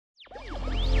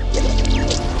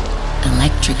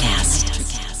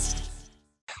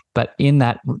But in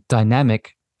that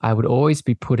dynamic, I would always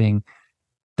be putting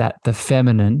the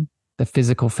feminine, the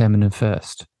physical feminine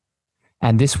first.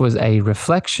 And this was a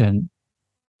reflection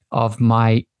of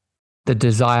the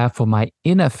desire for my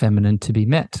inner feminine to be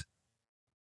met,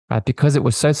 right? Because it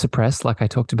was so suppressed, like I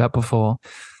talked about before,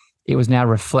 it was now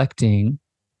reflecting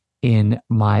in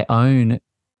my own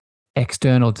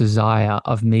external desire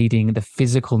of meeting the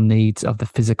physical needs of the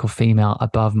physical female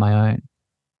above my own.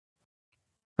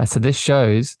 Right? So this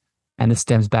shows, and this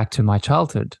stems back to my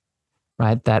childhood,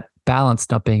 right? That balance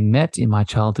not being met in my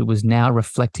childhood was now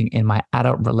reflecting in my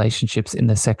adult relationships in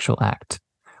the sexual act,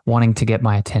 wanting to get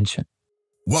my attention.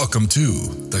 Welcome to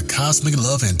the Cosmic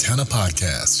Love Antenna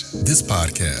Podcast. This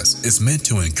podcast is meant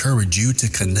to encourage you to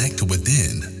connect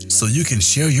within so you can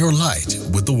share your light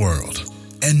with the world.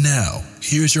 And now,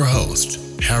 here's your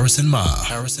host, Harrison Ma.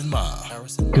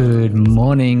 Good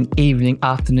morning, evening,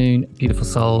 afternoon, beautiful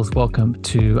souls. Welcome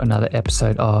to another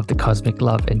episode of the Cosmic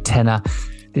Love Antenna.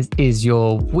 This is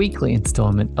your weekly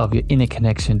installment of your inner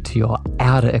connection to your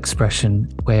outer expression,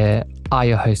 where I,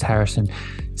 your host, Harrison,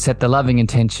 set the loving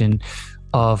intention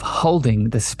of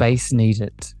holding the space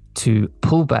needed to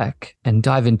pull back and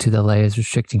dive into the layers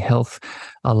restricting health,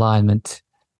 alignment,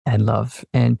 and love.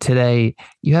 And today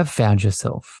you have found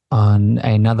yourself on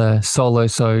another solo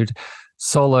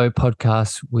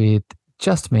podcast with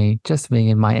just me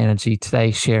in my energy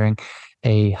today, sharing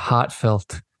a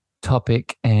heartfelt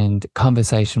topic and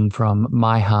conversation from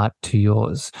my heart to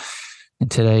yours. And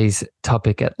today's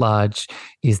topic at large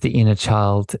is the inner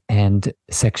child and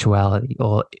sexuality,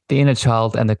 or the inner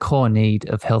child and the core need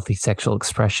of healthy sexual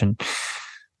expression.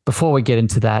 Before we get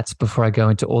into that, before I go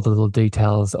into all the little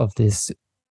details of this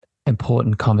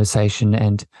important conversation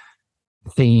and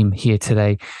theme here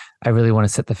today, I really want to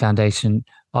set the foundation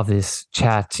of this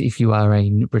chat. If you are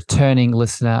a returning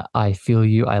listener, I feel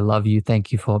you. I love you.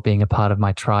 Thank you for being a part of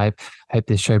my tribe. I hope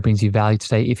this show brings you value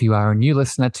today. If you are a new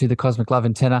listener to the Cosmic Love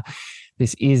Antenna,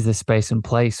 this is the space and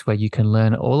place where you can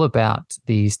learn all about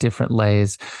these different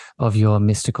layers of your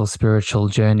mystical spiritual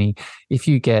journey. If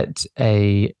you get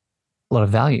a lot of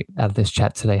value out of this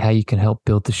chat today, how you can help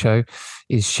build the show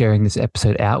is sharing this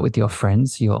episode out with your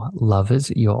friends, your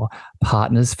lovers, your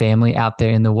partners, family out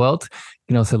there in the world. You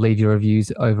can also leave your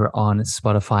reviews over on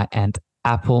Spotify and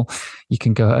Apple. You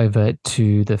can go over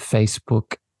to the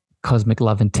Facebook Cosmic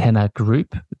Love Antenna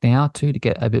group now too, to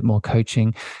get a bit more coaching,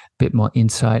 a bit more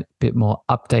insight, a bit more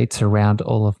updates around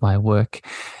all of my work.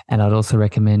 And I'd also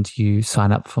recommend you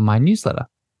sign up for my newsletter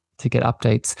to get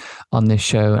updates on this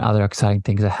show and other exciting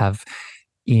things I have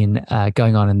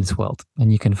going on in this world.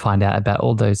 And you can find out about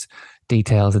all those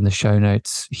details in the show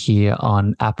notes here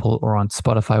on Apple or on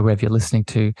Spotify, wherever you're listening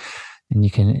to, and you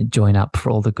can join up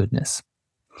for all the goodness.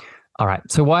 All right.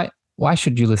 So why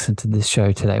should you listen to this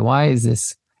show today? Why is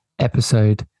this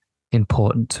episode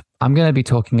important? I'm going to be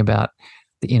talking about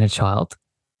the inner child,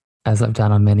 as I've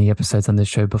done on many episodes on this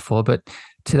show before, but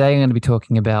today I'm going to be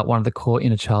talking about one of the core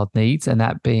inner child needs, and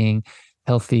that being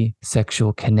healthy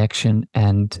sexual connection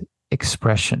and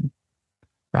expression.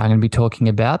 I'm going to be talking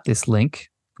about this link.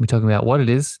 We're talking about what it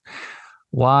is,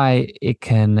 why it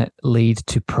can lead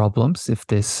to problems if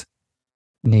this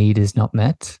need is not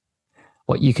met,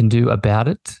 what you can do about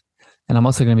it. And I'm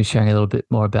also going to be sharing a little bit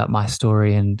more about my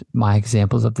story and my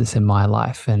examples of this in my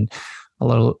life, and a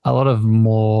lot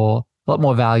more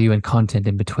value and content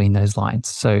in between those lines.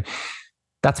 So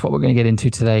that's what we're going to get into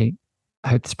today. I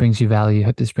hope this brings you value. I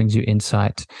hope this brings you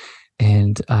insight.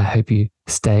 And I hope you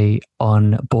stay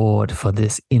on board for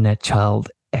this inner child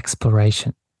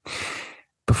exploration.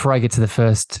 Before I get to the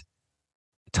first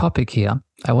topic here,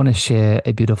 I want to share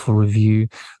a beautiful review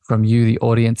from you, the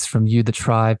audience, from you, the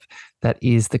tribe that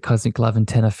is the Cosmic Love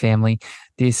Antenna family.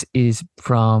 This is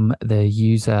from the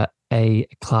user A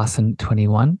Klassen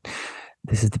 21.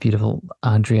 This is the beautiful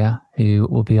Andrea, who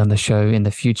will be on the show in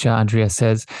the future. Andrea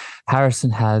says,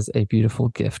 Harrison has a beautiful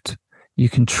gift. You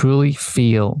can truly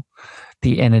feel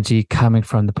the energy coming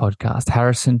from the podcast.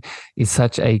 Harrison is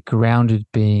such a grounded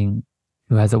being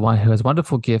who has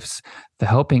wonderful gifts for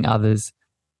helping others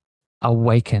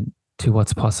awaken to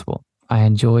what's possible. I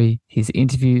enjoy his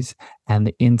interviews and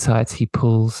the insights he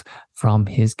pulls from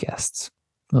his guests.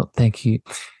 Well, thank you,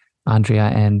 Andrea,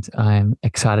 and I'm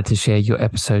excited to share your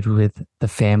episode with the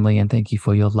family, and thank you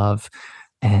for your love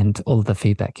and all of the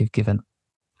feedback you've given.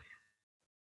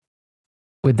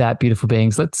 With that, beautiful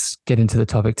beings, let's get into the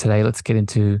topic today. Let's get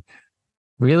into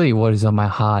really what is on my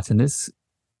heart, and this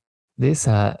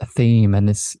theme and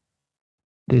this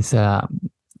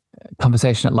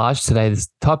conversation at large today. This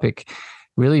topic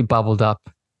really bubbled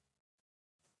up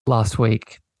last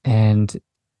week, and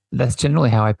that's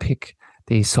generally how I pick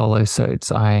these solo sods,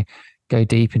 I go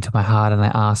deep into my heart and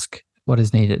I ask what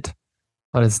is needed.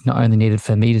 What is not only needed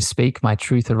for me to speak my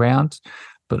truth around,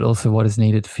 but also what is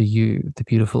needed for you, the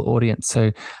beautiful audience.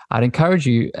 So I'd encourage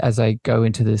you, as I go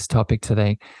into this topic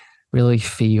today, really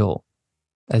feel,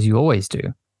 as you always do.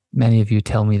 Many of you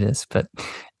tell me this, but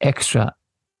extra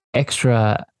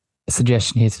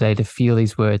suggestion here today to feel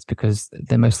these words, because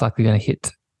they're most likely going to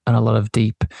hit on a lot of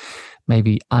deep,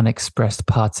 maybe unexpressed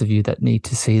parts of you that need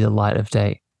to see the light of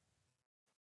day.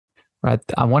 Right?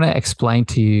 I want to explain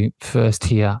to you first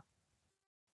here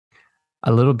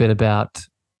a little bit about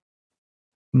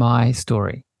my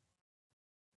story,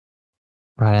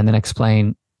 right? And then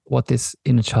explain what this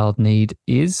inner child need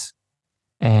is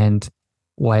and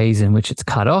ways in which it's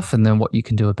cut off, and then what you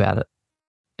can do about it.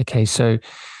 Okay, so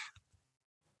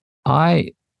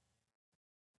I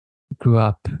grew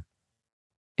up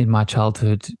in my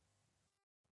childhood,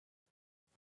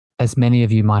 as many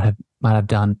of you might have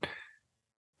done,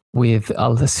 with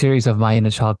a series of my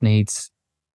inner child needs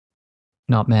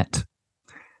not met.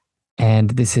 And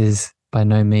this is by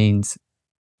no means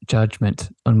judgment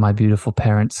on my beautiful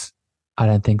parents. I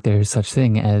don't think there is such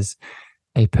thing as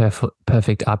a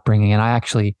perfect upbringing. And I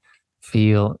actually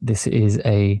feel this is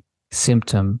a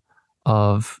symptom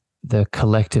of the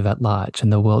collective at large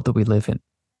and the world that we live in,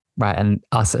 right? And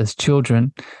us as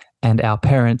children and our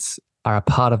parents are a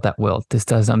part of that world. This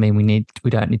does not mean we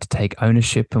don't need to take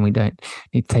ownership and we don't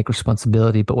need to take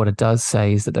responsibility. But what it does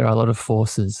say is that there are a lot of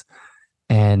forces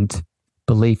and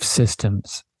belief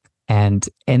systems and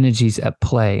energies at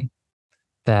play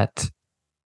that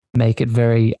make it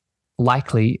very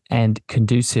likely and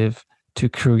conducive to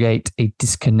create a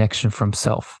disconnection from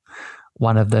self.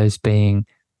 One of those being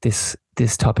this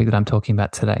topic that I'm talking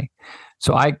about today.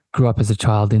 So I grew up as a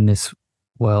child in this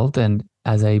world, and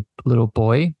as a little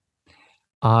boy,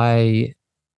 I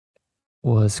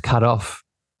was cut off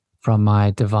from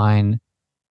my divine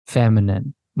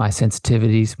feminine, my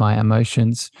sensitivities, my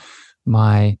emotions,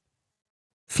 my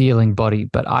feeling body.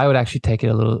 But I would actually take it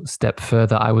a little step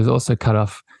further. I was also cut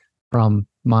off from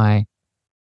my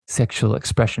sexual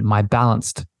expression, my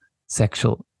balanced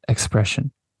sexual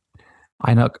expression.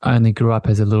 I not only grew up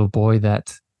as a little boy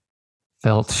that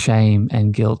felt shame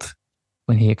and guilt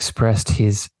when he expressed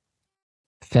his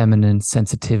feminine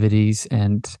sensitivities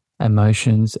and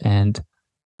emotions and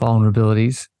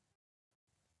vulnerabilities,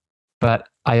 but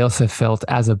I also felt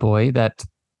as a boy that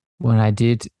when I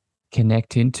did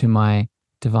connect into my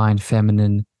divine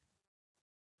feminine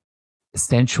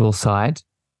sensual side,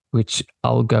 which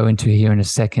I'll go into here in a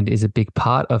second, is a big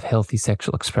part of healthy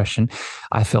sexual expression,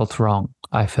 I felt wrong.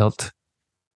 I felt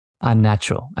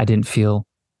unnatural. I didn't feel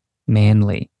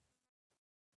manly.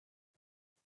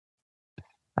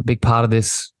 A big part of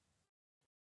this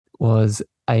was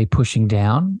a pushing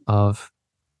down of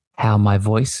how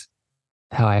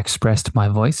I expressed my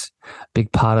voice. A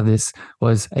big part of this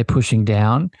was a pushing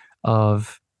down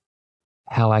of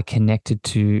how I connected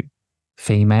to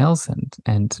females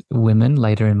and women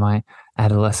later in my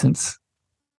adolescence,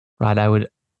 right? I would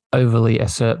overly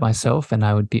assert myself and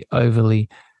I would be overly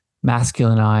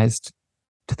masculinized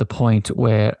to the point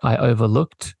where I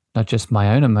overlooked not just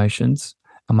my own emotions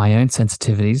and my own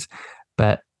sensitivities,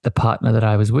 but the partner that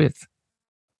I was with,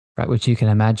 right? Which you can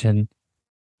imagine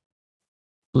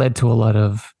led to a lot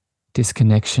of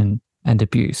disconnection and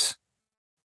abuse.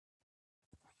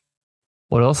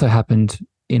 What also happened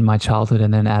in my childhood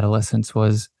and then adolescence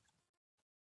was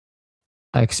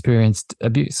I experienced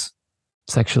abuse,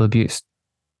 sexual abuse.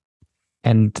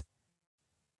 And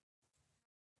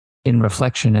in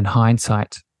reflection and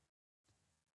hindsight,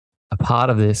 a part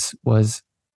of this was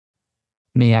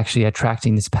me actually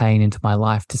attracting this pain into my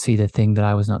life to see the thing that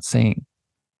I was not seeing.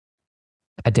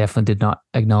 I definitely did not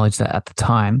acknowledge that at the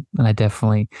time, and I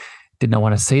definitely did not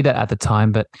want to see that at the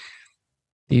time, but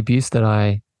the abuse that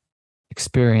I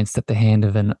experienced at the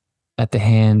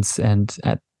hands and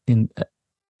in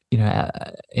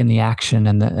the action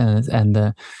and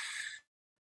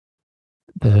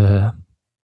the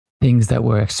things that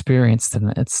were experienced,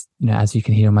 and it's, as you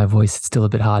can hear in my voice, it's still a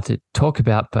bit hard to talk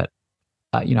about, but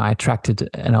I attracted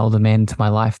an older man into my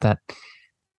life that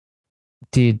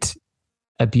did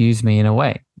abuse me in a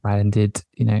way, right? And did,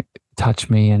 touch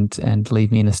me and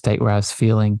leave me in a state where I was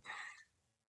feeling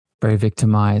very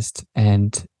victimized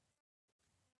and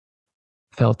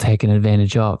felt taken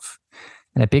advantage of.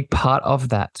 And a big part of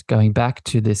that, going back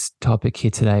to this topic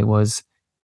here today, was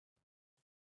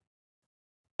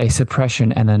a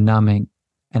suppression and a numbing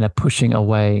and a pushing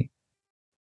away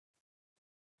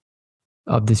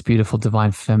of this beautiful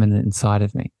divine feminine inside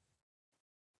of me.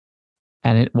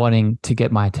 And it wanting to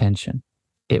get my attention,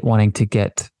 it wanting to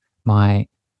get my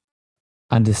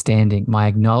understanding, my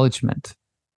acknowledgement.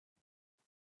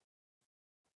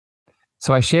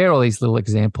 So I share all these little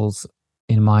examples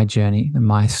in my journey, in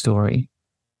my story,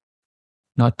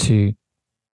 not to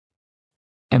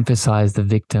emphasize the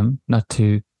victim, not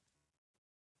to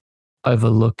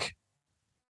overlook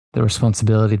the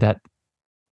responsibility that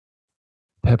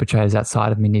perpetrators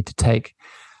outside of me need to take,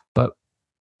 but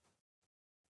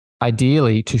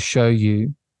ideally to show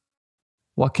you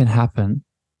what can happen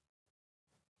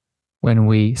when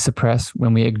we suppress,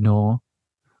 when we ignore,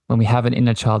 when we have an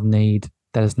inner child need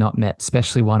that is not met,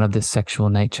 especially one of this sexual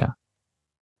nature.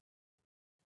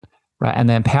 Right? And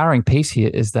the empowering piece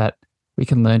here is that we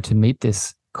can learn to meet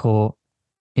this core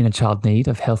inner child need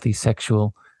of healthy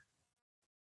sexual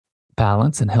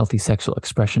balance and healthy sexual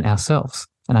expression ourselves.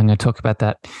 And I'm going to talk about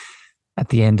that at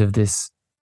the end of this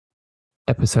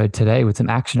episode today with some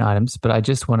action items, but I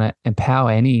just want to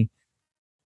empower any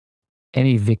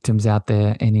victims out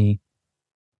there, any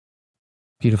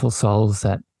beautiful souls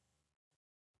that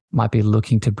might be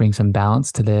looking to bring some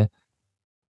balance to their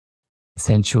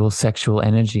sensual sexual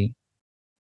energy,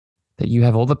 that you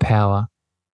have all the power,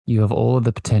 you have all of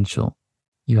the potential,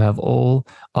 you have all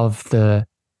of the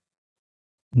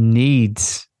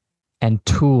needs and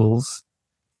tools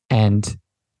and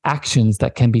actions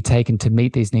that can be taken to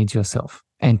meet these needs yourself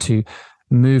and to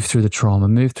move through the trauma,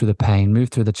 move through the pain, move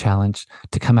through the challenge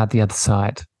to come out the other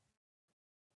side.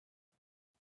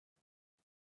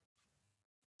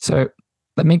 So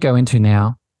let me go into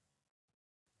now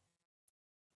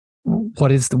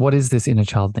what is this inner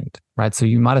child need, right? So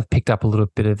you might have picked up a little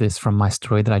bit of this from my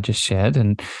story that I just shared,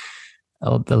 and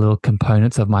the little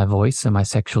components of my voice and my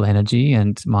sexual energy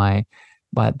and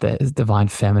the divine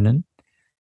feminine.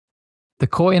 The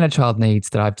core inner child needs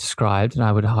that I've described, and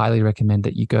I would highly recommend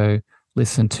that you go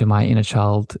listen to my inner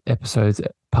child episodes,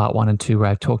 part 1 and 2, where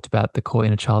I've talked about the core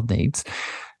inner child needs.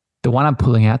 The one I'm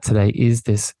pulling out today is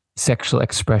this sexual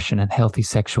expression and healthy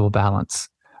sexual balance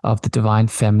of the divine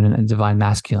feminine and divine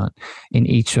masculine in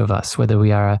each of us, whether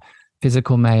we are a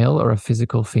physical male or a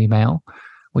physical female.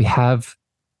 We have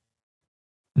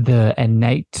the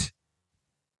innate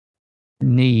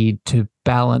need to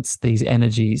balance these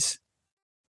energies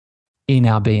in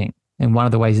our being. And one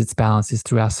of the ways it's balanced is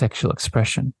through our sexual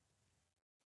expression.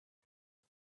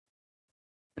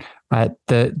 Right?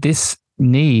 This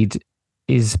need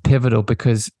is pivotal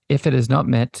because if it is not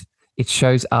met, it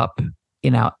shows up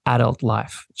in our adult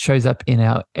life. It shows up in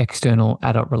our external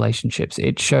adult relationships.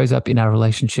 It shows up in our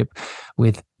relationship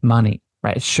with money,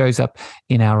 right? It shows up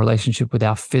in our relationship with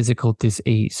our physical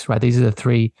dis-ease, right? These are the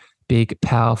 3 big,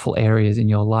 powerful areas in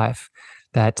your life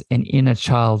that an inner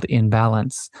child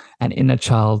imbalance, an inner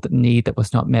child need that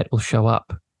was not met will show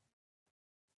up,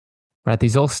 right?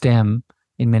 These all stem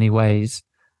in many ways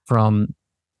from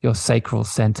your sacral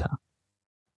center,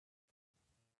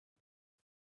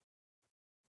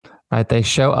 right? They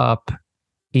show up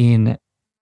in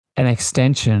an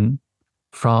extension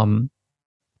from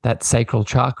that sacral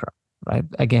chakra, right?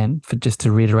 Again, just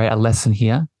to reiterate a lesson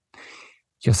here,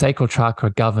 your sacral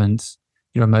chakra governs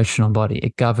your emotional body.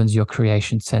 It governs your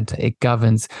creation center. It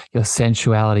governs your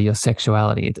sensuality, your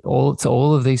sexuality. It's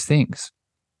all of these things,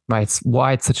 right? It's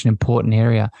why it's such an important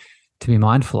area to be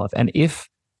mindful of. And if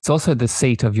it's also the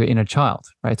seat of your inner child,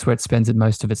 right? It's where it spends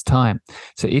most of its time.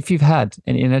 So if you've had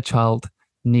an inner child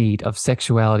need of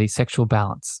sexuality, sexual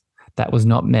balance that was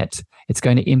not met, it's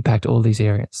going to impact all these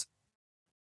areas.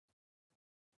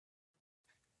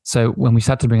 So when we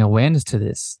start to bring awareness to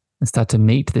this and start to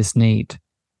meet this need,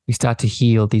 we start to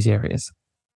heal these areas.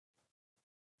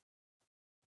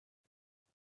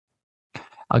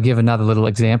 I'll give another little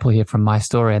example here from my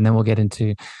story, and then we'll get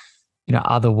into,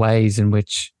 other ways in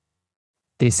which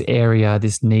this area,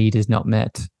 this need is not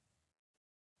met.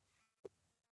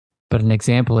 But an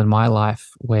example in my life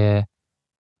where,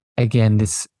 again,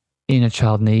 this inner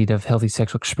child need of healthy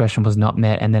sexual expression was not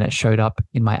met, and then it showed up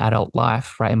in my adult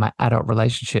life, right, in my adult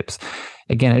relationships.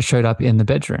 Again, it showed up in the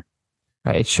bedroom,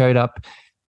 right? It showed up,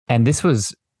 and this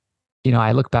was,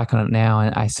 I look back on it now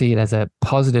and I see it as a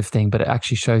positive thing, but it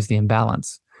actually shows the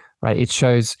imbalance, right? It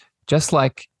shows just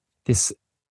like this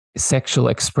sexual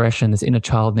expression, this inner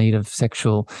child need of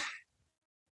sexual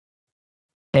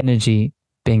energy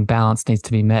being balanced needs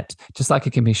to be met, just like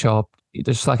it can show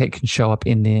up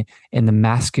in the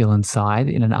masculine side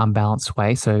in an unbalanced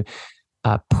way. So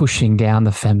pushing down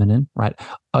the feminine, right?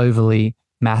 Overly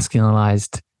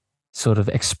masculinized sort of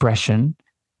expression.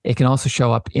 It can also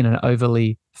show up in an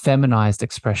overly feminized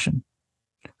expression,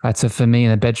 right? So for me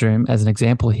in the bedroom, as an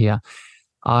example here,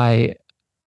 I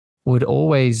would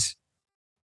always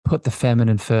put the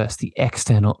feminine first, the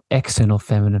external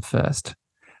feminine first,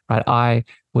 right? I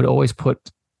would always put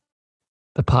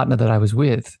the partner that I was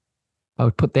with, I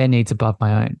would put their needs above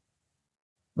my own.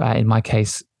 Right? In my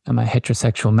case, I'm a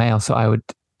heterosexual male, so I would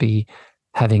be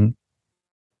having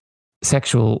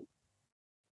sexual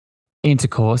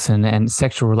intercourse and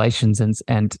sexual relations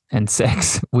and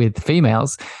sex with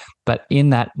females. But in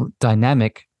that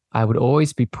dynamic, I would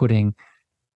always be putting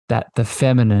the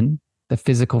feminine, the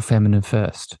physical feminine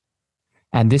first.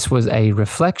 And this was a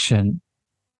reflection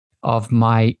of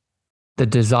the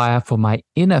desire for my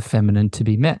inner feminine to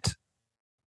be met.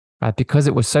 Right? Because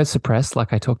it was so suppressed,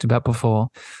 like I talked about before,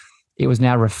 it was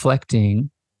now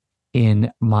reflecting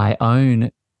in my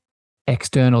own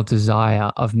external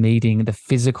desire of meeting the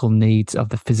physical needs of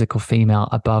the physical female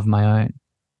above my own.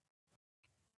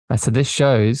 Right? So this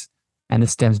shows, and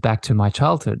this stems back to my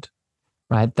childhood,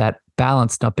 right? That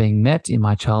balance not being met in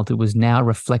my childhood was now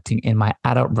reflecting in my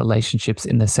adult relationships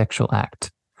in the sexual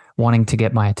act, wanting to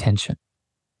get my attention.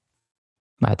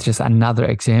 Right? It's just another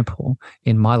example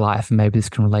in my life, and maybe this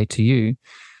can relate to you,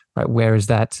 right? Where is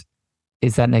that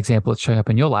an example that's showing up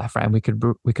in your life, right? And we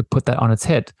could put that on its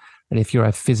head. That if you're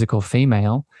a physical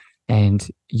female and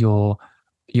you're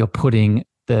putting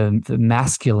the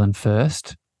masculine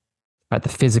first, right, the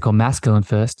physical masculine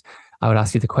first, I would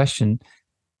ask you the question,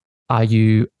 are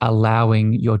you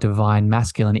allowing your divine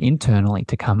masculine internally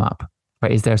to come up?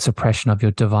 Right? Is there a suppression of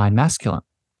your divine masculine?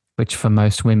 Which for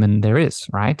most women there is,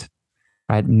 right?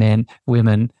 Right?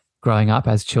 Women growing up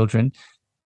as children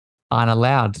aren't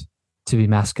allowed to be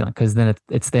masculine because then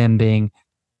it's them being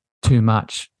too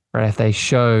much. Right? If they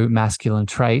show masculine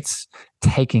traits,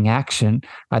 taking action,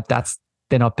 right?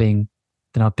 They're not being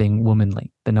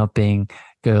womanly. They're not being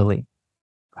girly.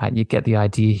 Right? You get the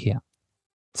idea here.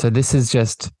 So this is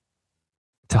just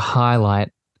to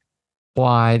highlight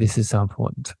why this is so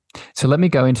important. So let me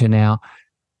go into now,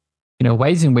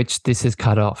 ways in which this is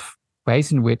cut off,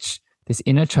 ways in which this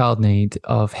inner child need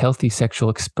of healthy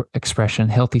sexual expression,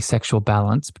 healthy sexual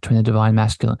balance between the divine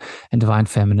masculine and divine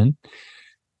feminine,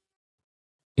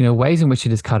 ways in which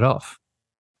it is cut off,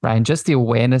 right? And just the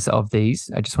awareness of these,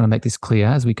 I just want to make this clear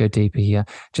as we go deeper here,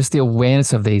 just the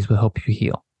awareness of these will help you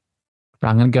heal.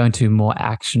 Right? I'm going to go into more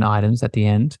action items at the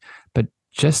end, but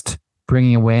just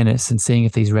bringing awareness and seeing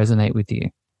if these resonate with you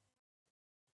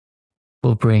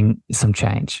will bring some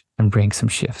change and bring some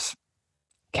shifts.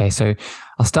 Okay, so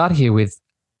I'll start here with,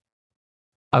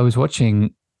 I was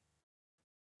watching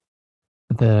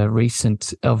the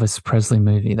recent Elvis Presley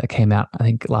movie that came out, I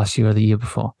think last year or the year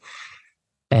before.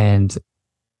 And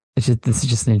this is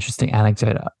just an interesting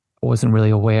anecdote. I wasn't really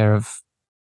aware of,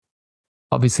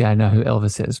 obviously I know who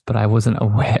Elvis is, but I wasn't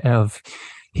aware of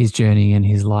his journey and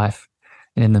his life.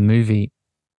 And in the movie,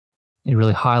 it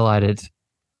really highlighted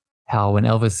how when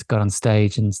Elvis got on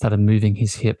stage and started moving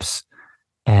his hips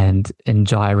and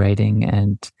gyrating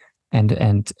and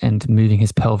moving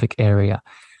his pelvic area,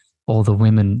 all the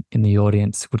women in the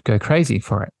audience would go crazy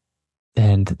for it.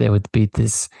 And there would be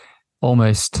this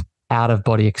almost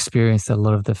out-of-body experience that a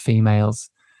lot of the females,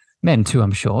 men too,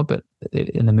 I'm sure, but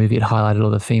in the movie it highlighted all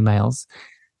the females,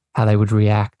 how they would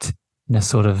react in a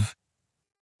sort of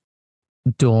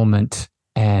dormant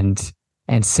and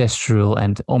ancestral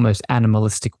and almost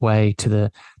animalistic way to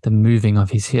the moving of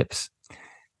his hips.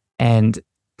 And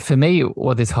for me,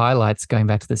 what this highlights, going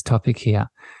back to this topic here,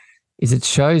 is it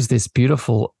shows this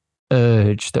beautiful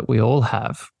urge that we all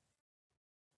have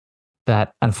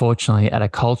that unfortunately at a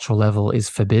cultural level is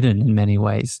forbidden in many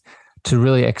ways to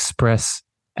really express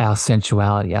our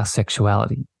sensuality, our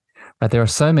sexuality. Right? There are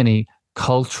so many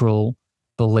cultural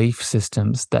belief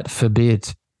systems that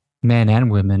forbid men and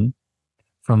women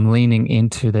from leaning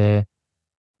into their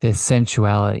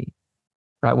sensuality.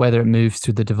 Right? Whether it moves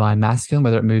to the divine masculine,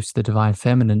 whether it moves to the divine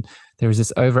feminine, there is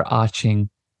this overarching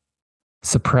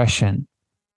suppression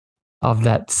of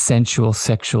that sensual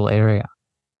sexual area.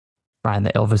 Right? And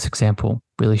the Elvis example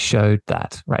really showed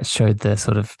that, right? Showed the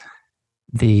sort of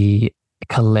the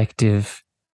collective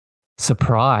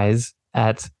surprise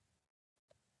at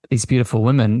these beautiful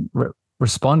women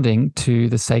responding to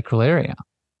the sacral area,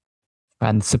 right?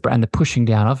 And the pushing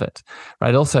down of it. Right?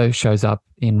 It also shows up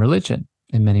in religion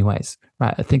in many ways.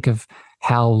 Right? I think of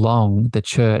how long the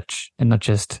church, and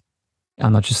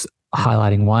I'm not just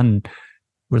highlighting one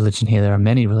religion here. There are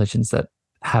many religions that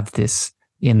have this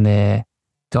in their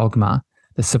dogma,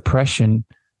 the suppression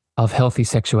of healthy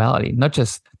sexuality, not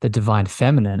just the divine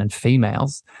feminine and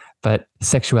females, but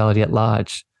sexuality at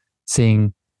large,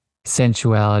 seeing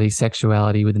sensuality,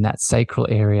 sexuality within that sacral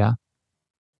area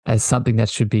as something that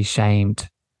should be shamed,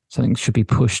 something that should be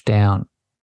pushed down.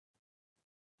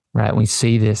 Right? We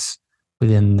see this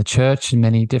within the church in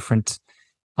many different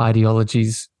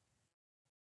ideologies.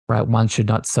 right? One should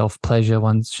not self-pleasure.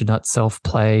 One should not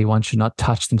self-play. One should not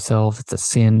touch themselves. It's a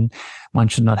sin. One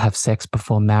should not have sex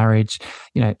before marriage.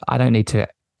 I don't need to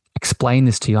explain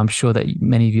this to you. I'm sure that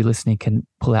many of you listening can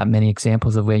pull out many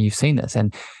examples of where you've seen this.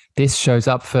 And this shows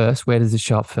up first. Where does it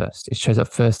show up first? It shows up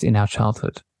first in our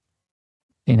childhood,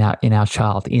 in our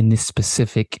child, in this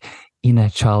specific inner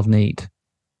child need.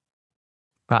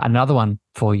 Right? Another one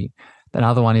for you.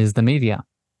 Another one is the media,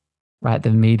 right?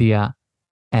 The media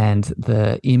and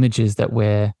the images that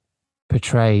we're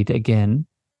portrayed again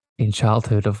in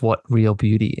childhood of what real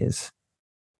beauty is,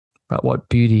 right? What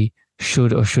beauty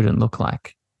should or shouldn't look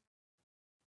like.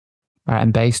 Right?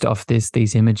 And based off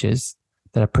these images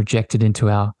that are projected into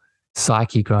our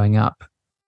psyche growing up,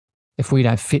 if we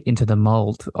don't fit into the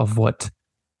mold of what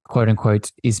quote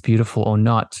unquote is beautiful or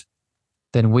not,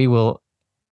 then we will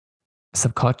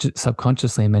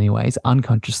subconsciously in many ways,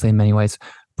 unconsciously in many ways,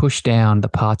 push down the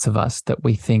parts of us that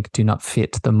we think do not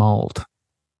fit the mold.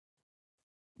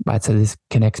 Right? So this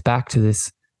connects back to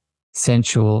this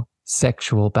sensual,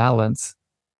 sexual balance.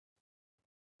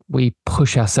 We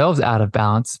push ourselves out of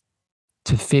balance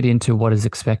to fit into what is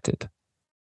expected.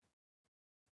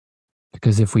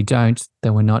 Because if we don't,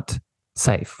 then we're not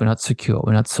safe, we're not secure,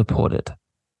 we're not supported.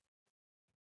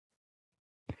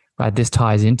 Right? This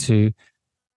ties into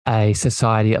a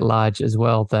society at large as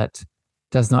well that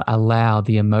does not allow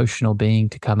the emotional being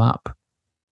to come up.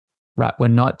 Right? We're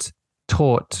not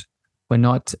taught, we're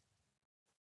not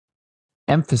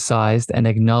emphasized and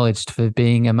acknowledged for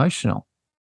being emotional.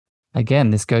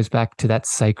 Again, this goes back to that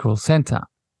sacral center,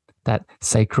 that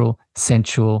sacral,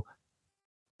 sensual,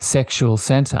 sexual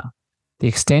center. The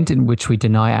extent in which we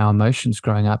deny our emotions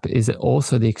growing up is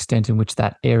also the extent in which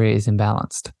that area is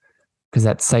imbalanced, because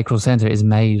that sacral center is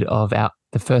made of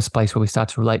the first place where we start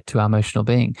to relate to our emotional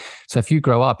being. So if you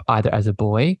grow up either as a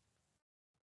boy,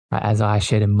 right, as I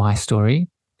shared in my story,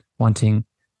 wanting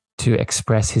to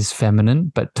express his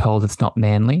feminine but told it's not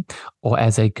manly, or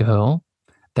as a girl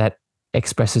that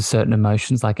expresses certain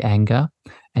emotions like anger,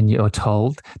 and you're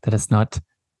told that it's not,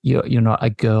 you're not a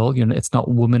girl, it's not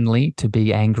womanly to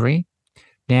be angry.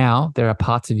 Now there are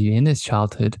parts of you in this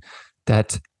childhood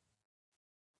that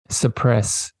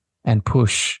suppress and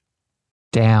push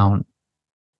down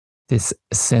this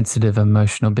sensitive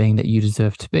emotional being that you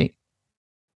deserve to be.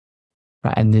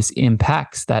 Right? And this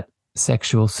impacts that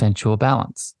sexual, sensual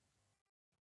balance.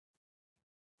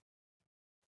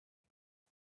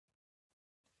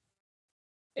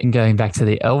 And going back to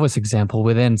the Elvis example,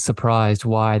 we're then surprised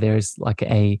why there's like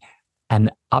an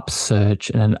upsurge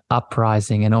and an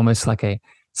uprising and almost like a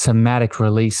somatic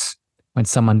release when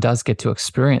someone does get to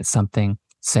experience something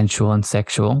sensual and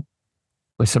sexual.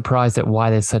 We're surprised at why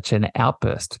there's such an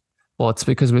outburst. Well, it's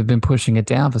because we've been pushing it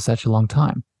down for such a long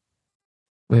time.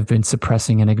 We've been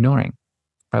suppressing and ignoring.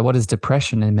 Right? What is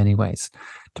depression in many ways?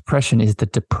 Depression is the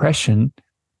depression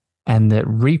and the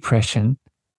repression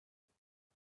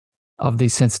of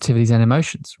these sensitivities and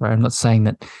emotions. Right? I'm not saying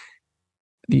that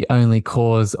the only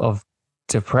cause of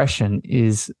depression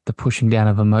is the pushing down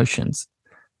of emotions,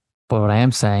 but what I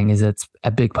am saying is it's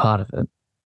a big part of it.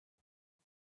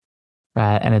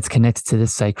 Right? And it's connected to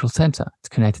this sacral center. It's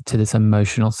connected to this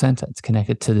emotional center. It's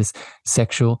connected to this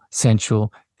sexual,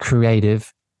 sensual,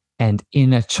 creative, and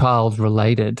inner child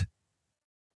related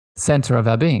center of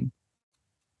our being.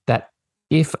 That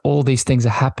if all these things are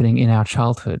happening in our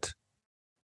childhood,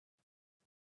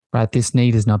 right, this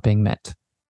need is not being met.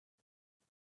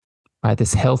 Right?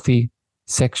 This healthy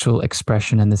sexual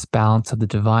expression and this balance of the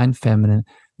divine feminine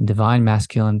and divine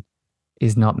masculine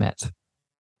is not met.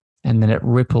 And then it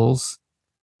ripples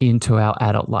into our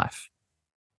adult life,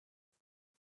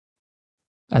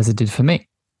 as it did for me,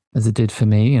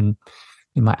 in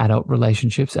my adult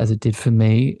relationships, as it did for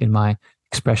me in my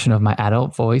expression of my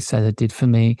adult voice, as it did for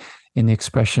me in the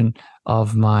expression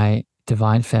of my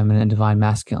divine feminine and divine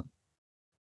masculine.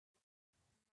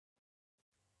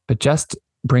 But just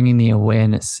bringing the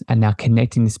awareness and now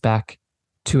connecting this back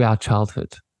to our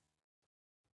childhood,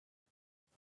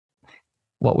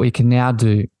 what we can now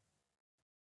do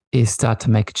is start to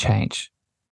make a change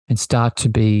and start to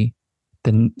meet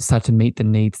the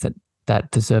needs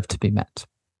that deserve to be met.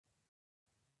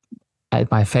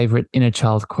 My favorite inner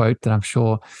child quote that I'm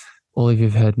sure all of you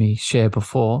have heard me share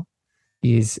before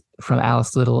is from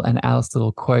Alice Little, and Alice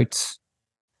Little quotes,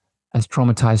 "As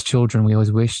traumatized children, we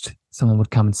always wished someone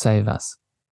would come and save us,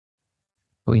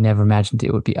 but we never imagined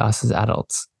it would be us as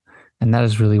adults." And that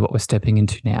is really what we're stepping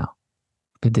into now,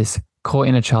 with this core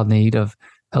inner child need of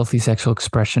healthy sexual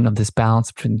expression, of this balance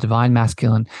between divine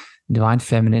masculine and divine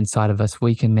feminine inside of us.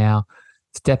 We can now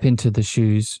step into the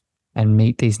shoes and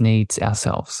meet these needs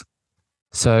ourselves.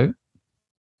 So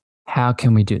How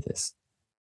can we do this?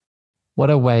 What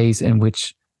are ways in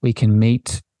which we can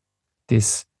meet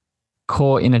this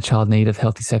core inner child need of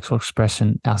healthy sexual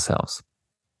expression ourselves?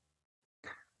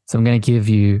 So I'm going to give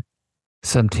you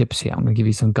some tips here. I'm going to give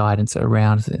you some guidance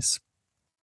around this.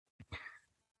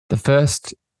 The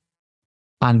first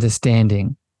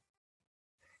understanding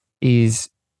is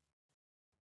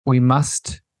we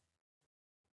must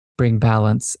bring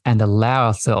balance and allow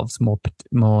ourselves,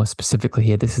 more specifically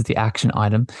here, this is the action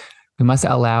item, we must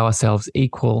allow ourselves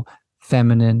equal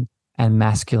feminine and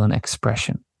masculine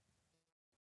expression.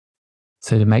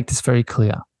 So to make this very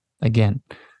clear, again,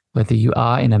 whether you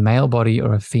are in a male body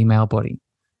or a female body,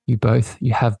 you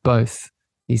have both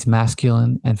these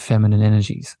masculine and feminine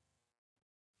energies.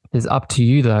 It's up to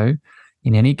you, though,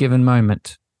 in any given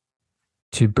moment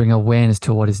to bring awareness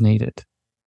to what is needed.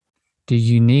 Do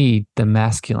you need the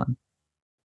masculine,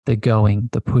 the going,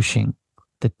 the pushing,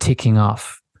 the ticking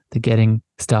off, the getting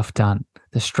stuff done,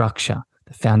 the structure,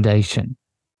 the foundation,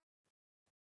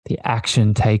 the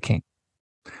action taking?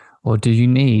 Or do you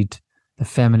need the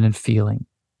feminine feeling,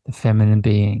 the feminine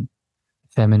being, the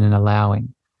feminine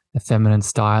allowing, the feminine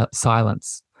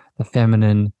silence, the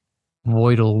feminine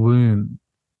voidal womb,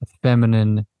 the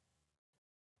feminine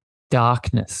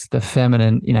darkness, the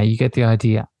feminine, you get the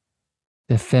idea,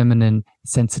 the feminine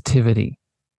sensitivity?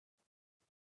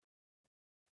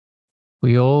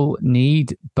 We all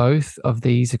need both of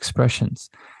these expressions.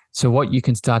 So what you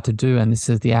can start to do, and this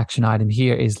is the action item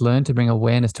here, is learn to bring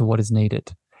awareness to what is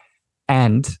needed.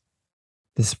 And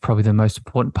this is probably the most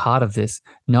important part of this,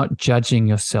 not judging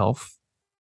yourself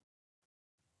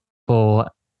for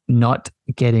not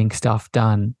getting stuff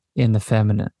done in the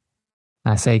feminine.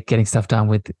 And I say getting stuff done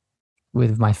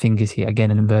with my fingers here,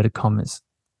 again in inverted commas.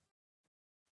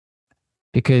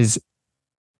 Because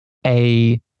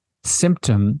a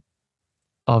symptom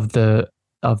of the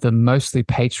mostly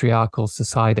patriarchal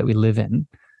society that we live in,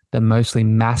 the mostly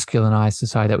masculinized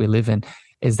society that we live in,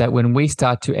 is that when we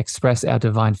start to express our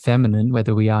divine feminine,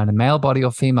 whether we are in a male body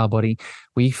or female body,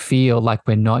 we feel like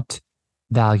we're not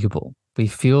valuable. We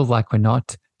feel like we're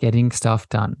not getting stuff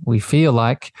done. We feel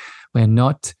like we're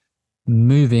not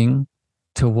moving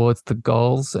towards the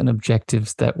goals and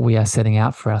objectives that we are setting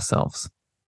out for ourselves.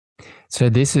 So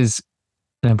this is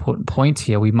an important point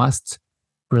here. We must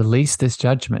release this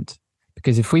judgment,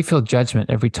 because if we feel judgment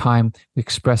every time we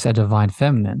express our divine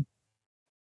feminine,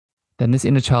 then this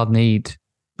inner child need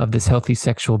of this healthy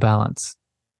sexual balance,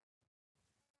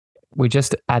 we're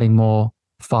just adding more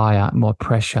fire, more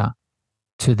pressure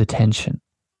to the tension.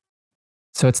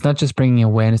 So it's not just bringing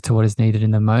awareness to what is needed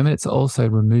in the moment, it's also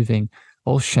removing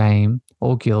all shame,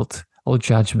 all guilt, all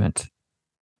judgment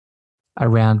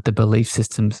around the belief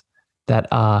systems that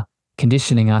are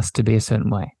conditioning us to be a certain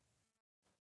way.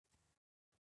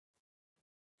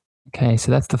 Okay,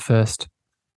 so that's the first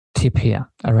tip here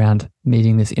around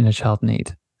meeting this inner child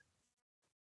need.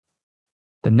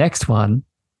 The next one,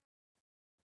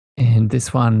 and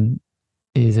this one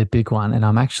is a big one, and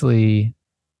I'm going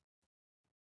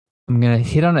to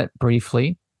hit on it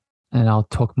briefly, and I'll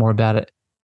talk more about it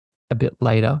a bit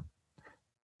later.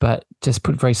 But just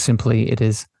put very simply, it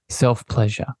is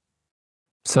self-pleasure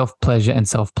and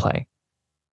self-play.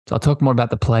 So I'll talk more about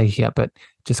the play here, but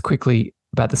just quickly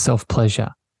about the self-pleasure.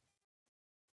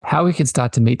 How we can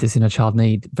start to meet this inner child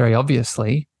need, very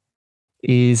obviously,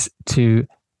 is to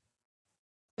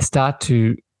start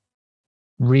to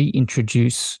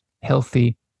reintroduce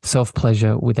healthy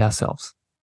self-pleasure with ourselves.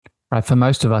 Right? For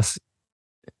most of us,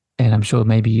 and I'm sure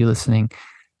maybe you listening,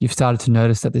 you've started to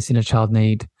notice that this inner child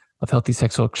need of healthy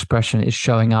sexual expression is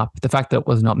showing up. The fact that it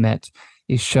was not met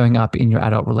is showing up in your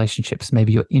adult relationships,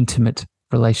 maybe your intimate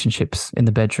relationships in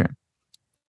the bedroom.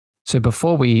 So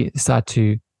before we start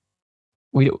to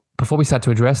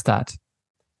address that,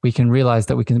 we can realize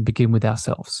that we can begin with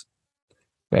ourselves.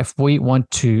 If we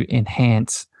want to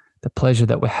enhance the pleasure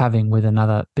that we're having with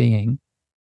another being,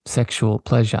 sexual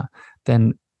pleasure,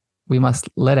 then we must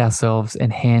let ourselves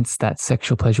enhance that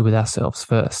sexual pleasure with ourselves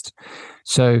first.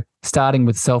 So starting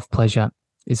with self-pleasure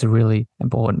is a really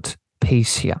important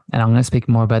piece here. And I'm going to speak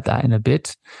more about that in a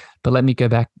bit, but let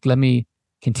me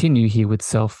continue here with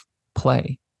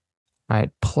self-play, right?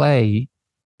 Play,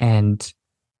 and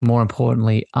more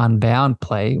importantly, unbound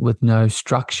play with no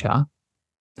structure,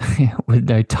 with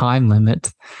no time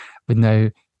limit, with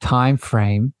no time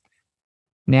frame,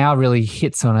 now really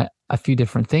hits on a few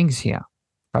different things here.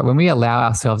 Right? When we allow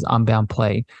ourselves unbound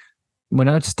play, we're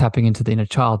not just tapping into the inner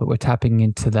child, but we're tapping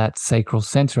into that sacral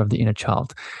center of the inner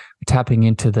child. We're tapping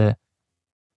into the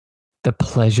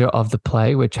pleasure of the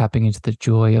play. We're tapping into the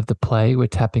joy of the play. We're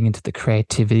tapping into the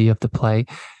creativity of the play.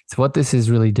 So what this is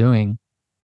really doing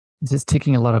It's just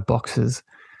ticking a lot of boxes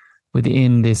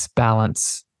within this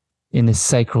balance, in this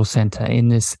sacral center, in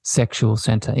this sexual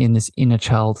center, in this inner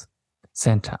child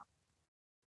center.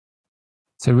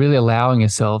 So really allowing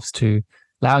yourself to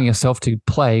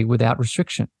play without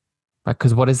restriction, right?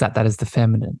 Because what is that? That is the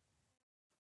feminine,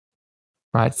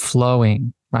 right?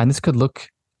 Flowing, right? And this could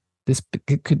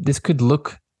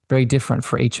look very different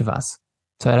for each of us.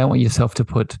 So I don't want yourself to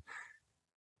put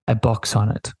a box on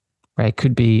it, right? It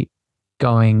could be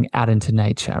going out into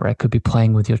nature, right? It could be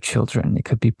playing with your children. It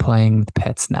could be playing with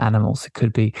pets and animals. It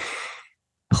could be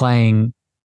playing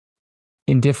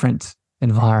in different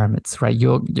environments, right?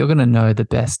 You're going to know the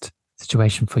best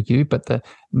situation for you, but the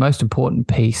most important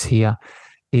piece here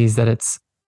is that it's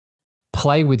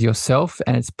play with yourself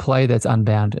and it's play that's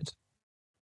unbounded.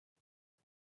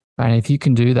 Right? And if you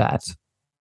can do that,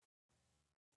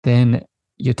 then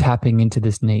you're tapping into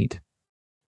this need.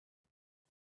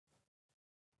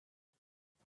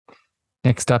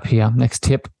 Next up here, next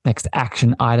tip, next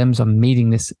action items on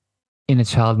meeting this inner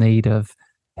child need of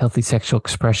healthy sexual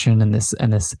expression and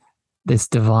this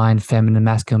divine feminine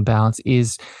masculine balance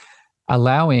is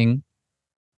allowing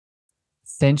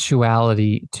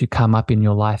sensuality to come up in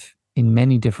your life in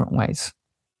many different ways.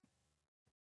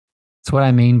 So what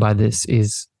I mean by this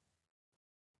is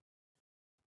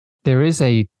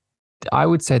I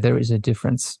would say there is a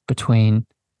difference between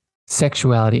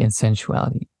sexuality and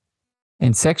sensuality.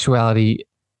 In sexuality,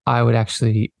 I would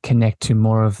actually connect to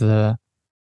more of the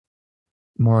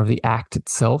act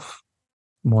itself,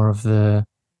 more of the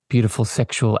beautiful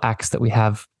sexual acts that we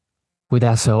have with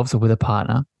ourselves or with a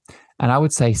partner. And I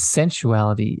would say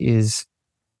sensuality is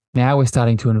now we're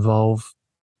starting to involve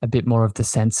a bit more of the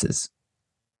senses,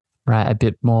 right? A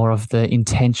bit more of the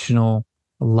intentional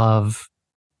love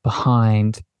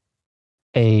behind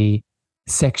a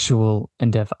sexual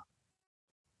endeavor.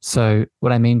 So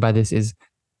what I mean by this is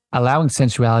allowing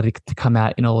sensuality to come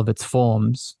out in all of its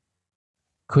forms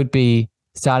could be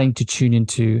starting to tune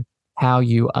into how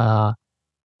you are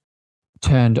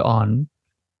turned on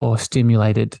or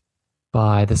stimulated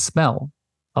by the smell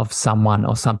of someone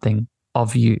or something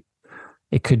of you.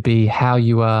 It could be how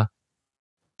you are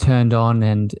turned on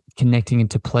and connecting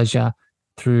into pleasure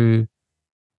through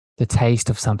the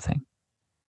taste of something,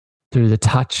 through the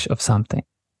touch of something,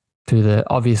 through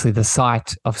obviously the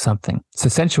sight of something. So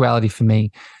sensuality for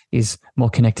me is more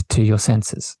connected to your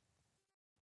senses.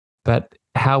 But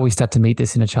how we start to meet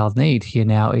this inner child need here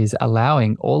now is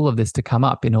allowing all of this to come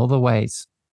up in all the ways,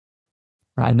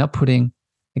 right? Not putting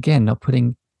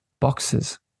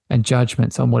boxes and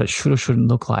judgments on what it should or shouldn't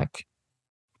look like,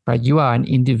 right? You are an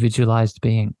individualized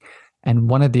being. And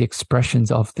one of the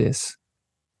expressions of this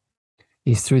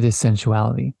is through this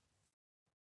sensuality.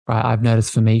 Right? I've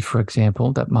noticed for me, for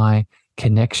example, that my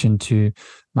connection to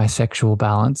my sexual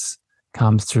balance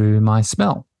comes through my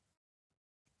smell.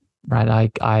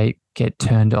 Right? I get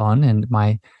turned on and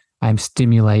I'm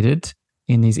stimulated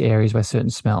in these areas by certain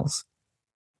smells.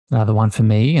 Another one for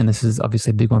me, and this is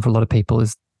obviously a big one for a lot of people,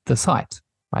 is the sight,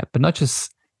 right? But not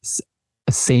just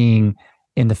seeing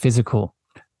in the physical,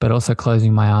 but also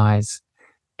closing my eyes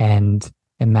and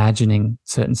imagining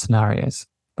certain scenarios.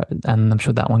 And I'm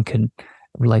sure that one can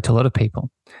relate to a lot of people.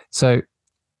 So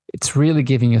it's really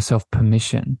giving yourself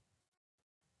permission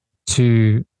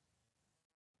to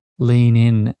lean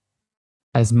in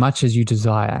as much as you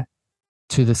desire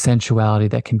to the sensuality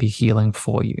that can be healing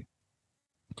for you.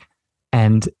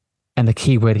 And the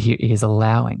key word here is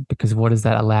allowing, because what is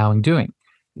that allowing doing?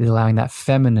 It's allowing that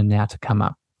feminine now to come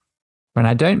up. And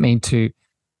I don't mean to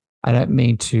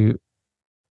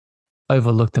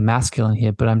overlook the masculine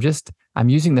here, but I'm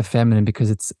using the feminine because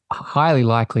it's highly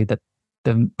likely that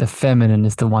the feminine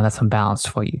is the one that's unbalanced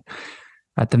for you.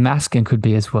 Right? The masculine could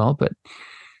be as well, but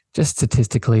just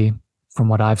statistically, from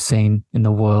what I've seen in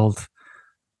the world,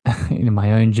 in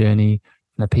my own journey,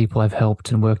 the people I've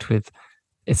helped and worked with,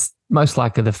 it's most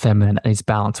likely the feminine is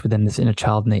balanced within this inner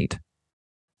child need.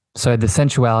 So the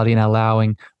sensuality and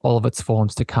allowing all of its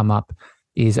forms to come up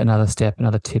is another step,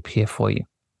 another tip here for you.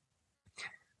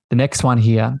 The next one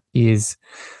here is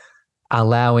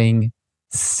allowing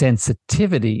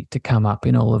sensitivity to come up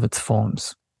in all of its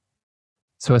forms.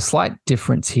 So a slight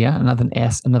difference here, another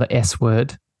S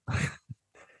word.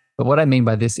 But what I mean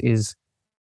by this is,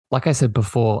 like I said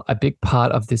before, a big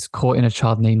part of this core inner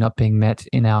child need not being met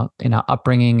in our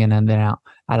upbringing and then our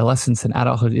adolescence and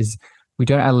adulthood is we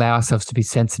don't allow ourselves to be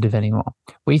sensitive anymore.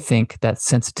 We think that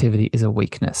sensitivity is a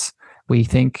weakness. We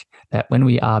think that when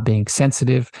we are being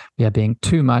sensitive, we are being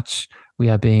too much, we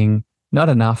are being not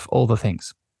enough, all the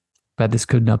things. But this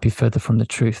could not be further from the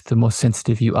truth. The more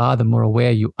sensitive you are, the more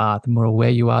aware you are. The more aware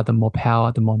you are, the more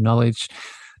power, the more knowledge,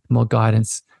 the more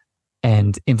guidance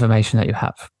and information that you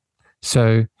have.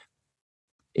 So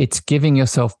it's giving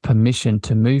yourself permission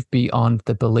to move beyond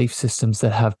the belief systems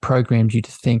that have programmed you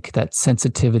to think that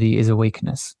sensitivity is a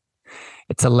weakness.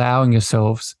 It's allowing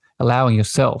yourself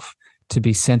to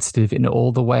be sensitive in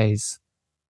all the ways.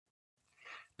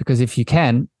 Because if you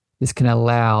can, this can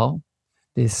allow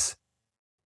this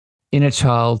inner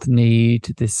child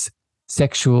need, this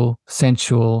sexual,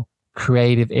 sensual,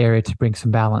 creative area to bring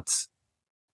some balance,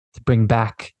 to bring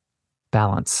back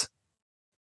balance.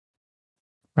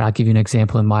 I'll give you an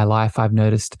example in my life. I've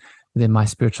noticed within my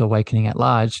spiritual awakening at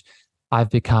large, I've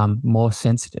become more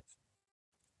sensitive,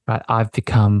 right? I've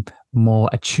become more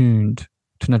attuned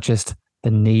to not just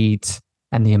the needs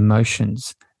and the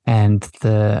emotions and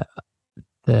the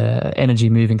energy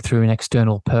moving through an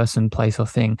external person, place, or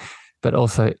thing, but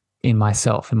also in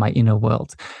myself, in my inner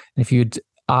world. And if you'd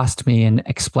asked me and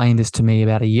explained this to me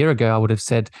about a year ago, I would have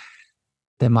said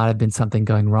there might have been something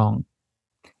going wrong.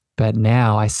 But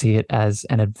now I see it as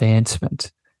an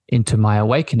advancement into my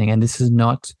awakening. And this is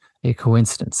not a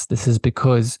coincidence. This is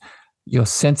because your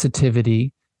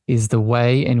sensitivity is the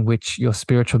way in which your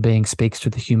spiritual being speaks to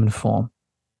the human form.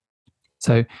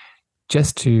 So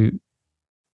just to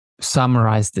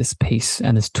summarize this piece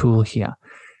and this tool here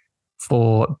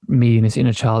for meeting this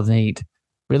inner child need,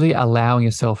 really allowing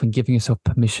yourself and giving yourself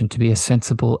permission to be as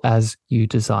sensible as you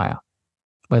desire,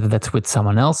 whether that's with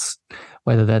someone else,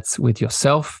 whether that's with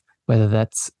yourself, whether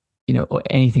that's, or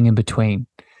anything in between.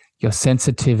 Your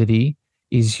sensitivity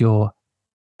is your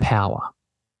power.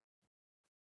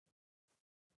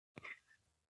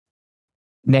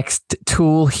 Next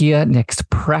tool here, next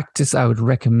practice I would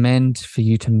recommend for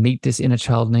you to meet this inner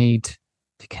child need,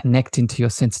 to connect into your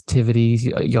sensitivities,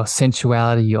 your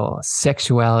sensuality, your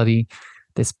sexuality,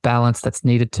 this balance that's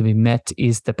needed to be met,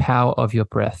 is the power of your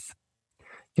breath.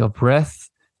 Your breath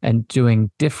and doing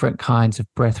different kinds of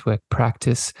breathwork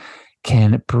practice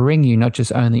can bring you not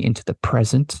just only into the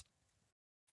present,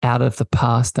 out of the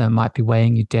past that might be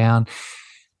weighing you down,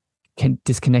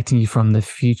 disconnecting you from the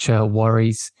future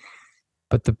worries,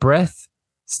 but the breath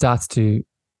starts to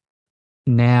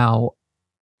now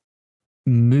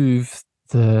move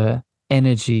the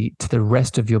energy to the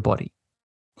rest of your body.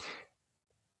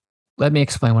 Let me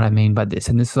explain what I mean by this.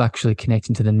 And this is actually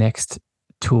connecting to the next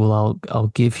tool I'll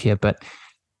give here. But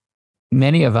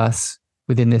many of us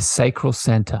within this sacral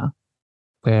center,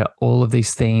 where all of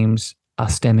these themes are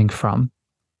stemming from,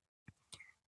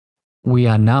 we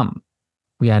are numb.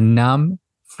 We are numb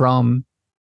from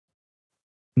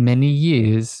many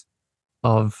years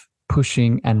of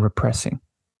pushing and repressing.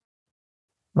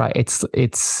 Right?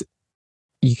 It's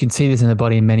you can see this in the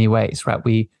body in many ways, right?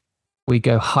 We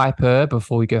go hyper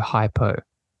before we go hypo.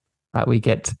 Right? We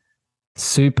get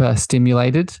super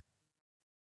stimulated,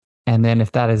 and then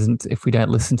if we don't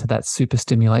listen to that super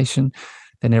stimulation,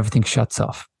 then everything shuts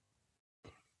off.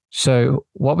 So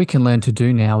what we can learn to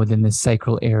do now within this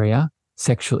sacral area,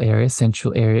 sexual area,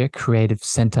 sensual area, creative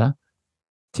center,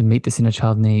 to meet this inner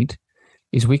child need,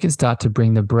 is we can start to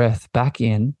bring the breath back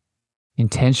in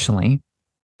intentionally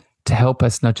to help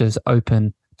us not just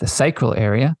open the sacral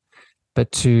area,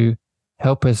 but to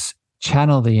help us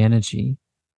channel the energy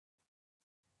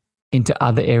into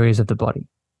other areas of the body.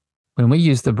 When we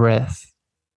use the breath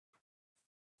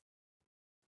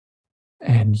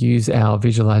and use our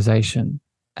visualization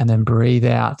and then breathe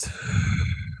out,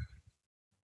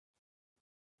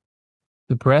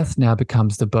 the breath now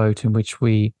becomes the boat in which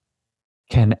we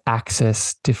can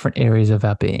access different areas of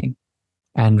our being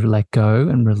and let go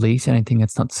and release anything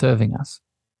that's not serving us.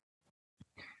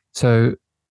 So,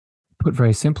 put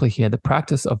very simply here, the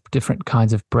practice of different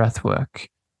kinds of breath work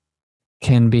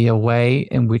can be a way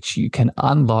in which you can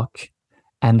unlock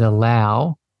and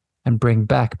allow and bring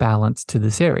back balance to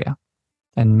this area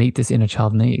and meet this inner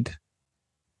child need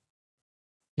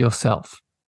yourself.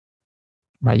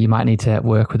 Right? You might need to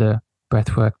work with a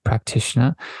breathwork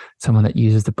practitioner, someone that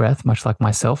uses the breath, much like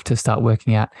myself, to start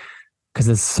working out,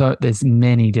 because there's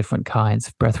many different kinds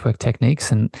of breathwork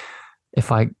techniques, and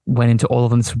if I went into all of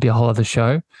them, this would be a whole other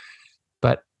show.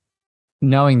 But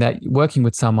knowing that working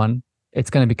with someone, it's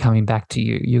going to be coming back to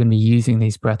you. You're going to be using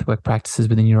these breathwork practices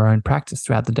within your own practice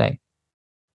throughout the day.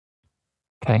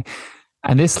 Okay,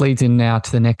 and this leads in now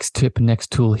to the next tip and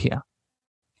next tool here.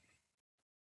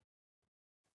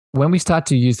 When we start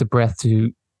to use the breath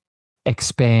to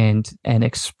expand and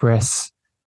express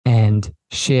and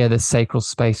share the sacral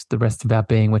space with the rest of our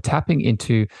being, we're tapping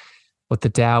into what the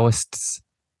Taoists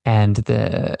and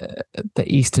the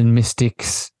Eastern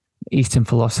mystics, Eastern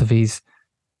philosophies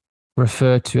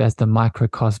refer to as the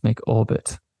microcosmic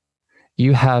orbit.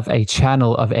 You have a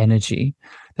channel of energy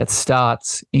that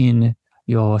starts in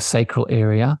your sacral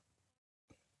area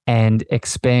and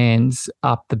expands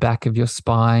up the back of your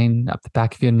spine, up the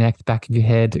back of your neck, the back of your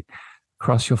head,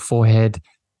 across your forehead,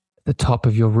 the top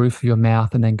of your roof of your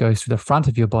mouth, and then goes through the front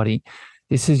of your body.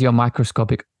 This is your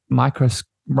microcosmic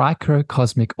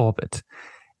orbit.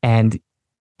 And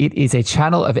it is a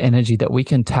channel of energy that we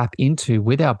can tap into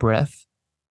with our breath,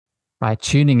 right?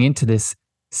 Tuning into this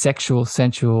sexual,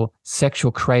 sensual,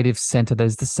 sexual creative center that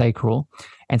is the sacral,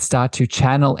 and start to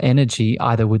channel energy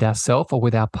either with ourselves or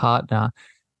with our partner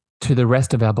to the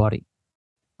rest of our body,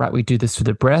 right? We do this through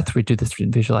the breath. We do this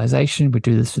through visualization. We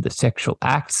do this through the sexual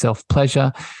act,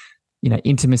 self-pleasure,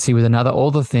 intimacy with another, all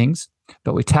the things.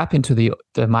 But we tap into the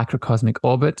microcosmic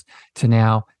orbit to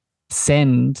now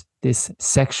send this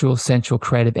sexual, sensual,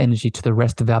 creative energy to the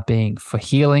rest of our being for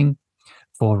healing,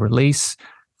 for release,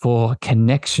 for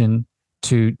connection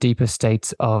to deeper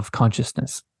states of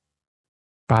consciousness,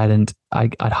 right? And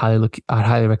I'd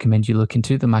highly recommend you look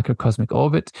into the microcosmic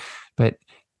orbit. But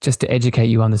just to educate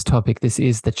you on this topic, this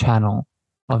is the channel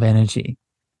of energy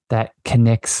that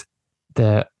connects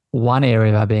the one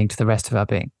area of our being to the rest of our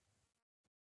being.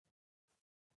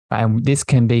 Right? And this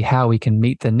can be how we can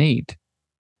meet the need,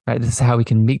 right? This is how we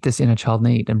can meet this inner child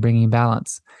need and bringing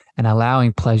balance and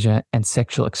allowing pleasure and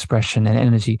sexual expression and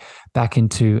energy back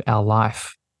into our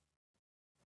life,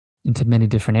 into many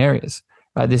different areas,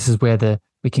 right? This is where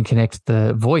we can connect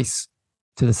the voice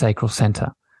to the sacral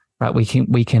center, right?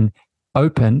 We can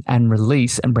open and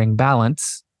release and bring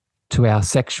balance to our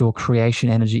sexual creation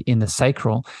energy in the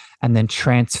sacral, and then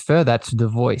transfer that to the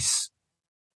voice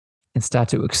and start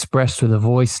to express through the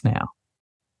voice now.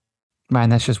 Right?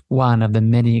 And that's just one of the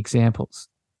many examples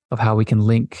of how we can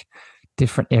link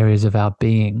different areas of our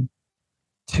being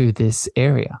to this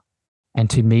area and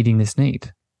to meeting this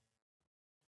need.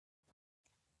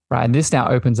 Right? And this now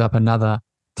opens up another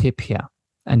tip here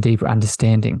and deeper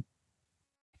understanding.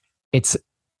 It's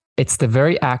the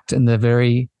very act and the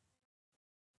very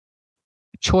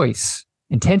choice,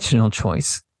 intentional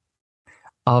choice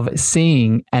of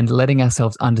seeing and letting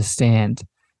ourselves understand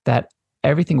that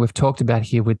everything we've talked about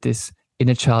here with this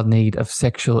inner child need of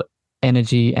sexual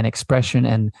energy and expression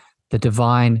and the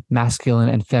divine masculine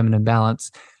and feminine balance,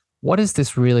 what is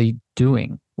this really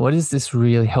doing? What is this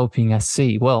really helping us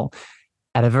see? Well,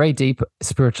 at a very deep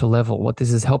spiritual level, what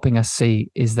this is helping us see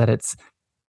is that it's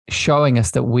showing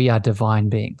us that we are divine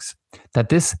beings, that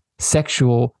this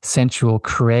sexual, sensual,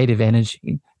 creative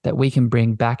energy that we can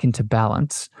bring back into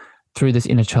balance through this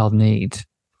inner child need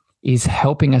is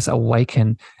helping us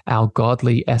awaken our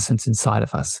godly essence inside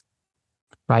of us,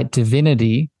 right?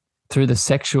 Divinity through the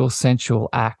sexual, sensual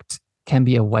act can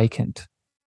be awakened,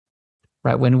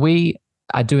 right? When we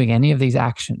are doing any of these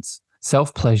actions,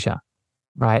 self-pleasure,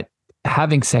 right?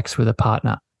 Having sex with a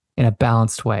partner in a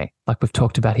balanced way, like we've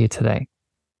talked about here today,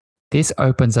 this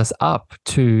opens us up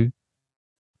to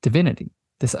divinity.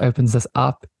 This opens us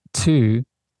up to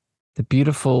the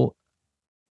beautiful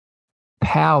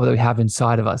power that we have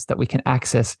inside of us that we can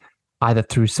access either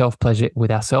through self-pleasure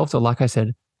with ourselves or, like I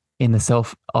said, in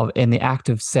the act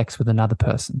of sex with another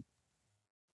person.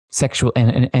 Sexual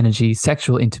energy,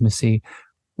 sexual intimacy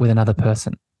with another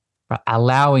person. Right?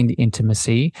 Allowing the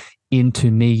intimacy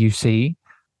into me, you see,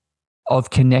 of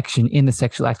connection in the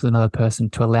sexual act with another person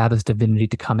to allow this divinity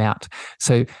to come out.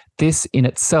 So this in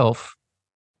itself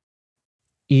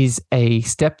is a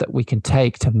step that we can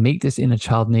take to meet this inner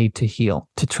child need to heal,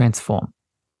 to transform,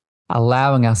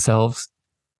 allowing ourselves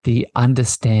the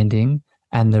understanding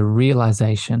and the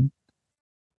realization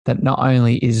that not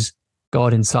only is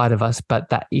God inside of us, but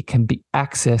that it can be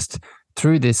accessed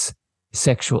through this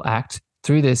sexual act,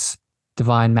 through this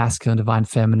divine masculine, divine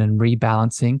feminine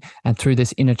rebalancing, and through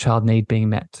this inner child need being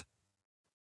met.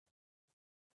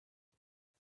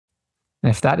 And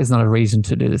if that is not a reason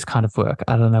to do this kind of work,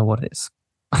 I don't know what is.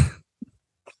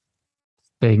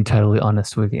 Being totally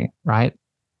honest with you, right?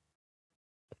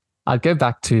 I'd go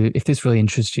back to, if this really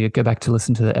interests you, go back to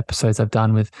listen to the episodes I've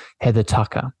done with Heather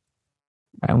Tucker.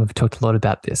 Right? And we've talked a lot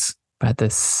about this, about the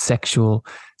sexual,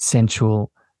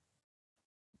 sensual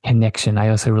connection. I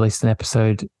also released an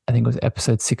episode, I think it was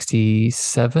episode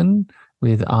 67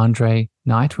 with Andre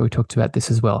Knight, where we talked about this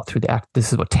as well through the act.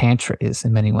 This is what Tantra is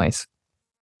in many ways.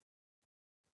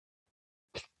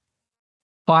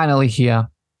 Finally here,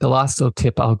 the last little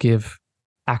tip I'll give,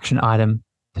 action item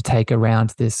to take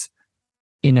around this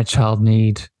inner child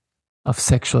need of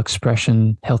sexual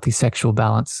expression, healthy sexual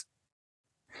balance,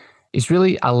 is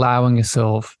really allowing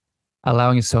yourself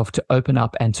to open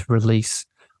up and to release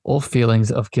all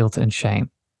feelings of guilt and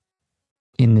shame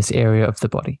in this area of the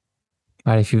body.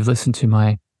 Right? If you've listened to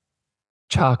my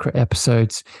chakra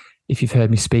episodes, if you've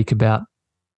heard me speak about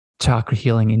chakra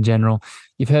healing in general,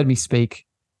 you've heard me speak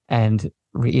and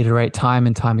reiterate time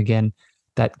and time again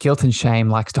that guilt and shame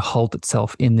likes to hold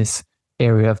itself in this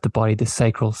area of the body, the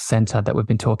sacral center that we've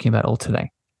been talking about all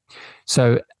today.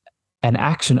 So an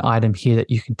action item here that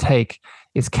you can take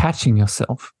is catching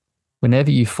yourself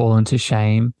whenever you fall into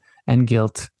shame and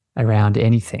guilt around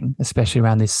anything, especially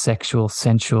around this sexual,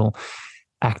 sensual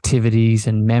activities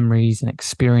and memories and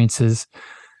experiences,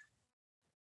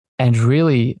 and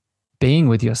really being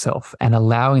with yourself and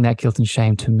allowing that guilt and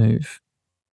shame to move.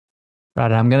 Right?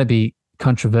 And I'm going to be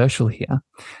controversial here,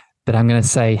 but I'm going to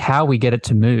say how we get it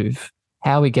to move,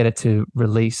 how we get it to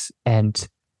release and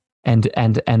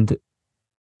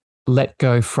let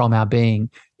go from our being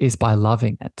is by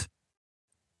loving it.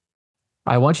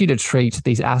 I want you to treat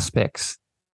these aspects,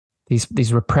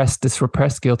 this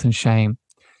repressed guilt and shame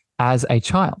as a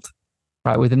child,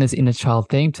 right? Within this inner child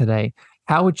theme today,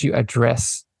 how would you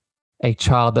address a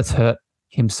child that's hurt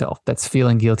himself, that's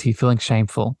feeling guilty, feeling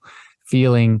shameful,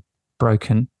 feeling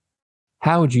broken?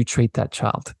 How would you treat that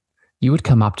child? You would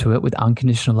come up to it with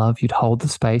unconditional love. You'd hold the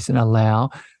space and allow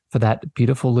for that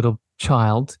beautiful little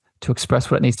child to express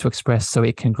what it needs to express so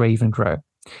it can grieve and grow.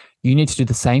 You need to do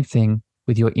the same thing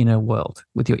with your inner world,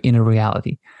 with your inner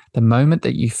reality. The moment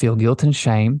that you feel guilt and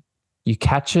shame, you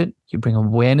catch it, you bring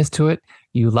awareness to it,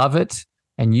 you love it,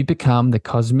 and you become the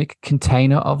cosmic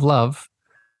container of love,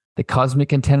 the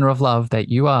cosmic antenna of love that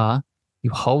you are. You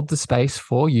hold the space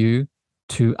for you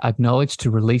to acknowledge,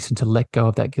 to release, and to let go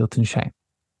of that guilt and shame.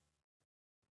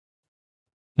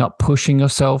 Not pushing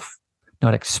yourself,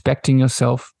 not expecting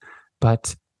yourself,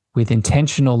 but with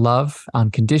intentional love,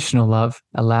 unconditional love,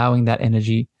 allowing that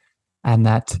energy and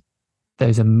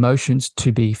those emotions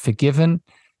to be forgiven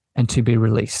and to be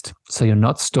released. So you're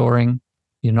not storing,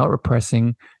 you're not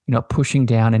repressing, you're not pushing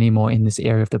down anymore in this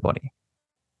area of the body.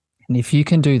 And if you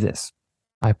can do this,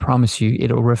 I promise you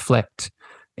it'll reflect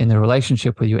in the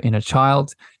relationship with your inner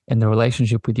child, in the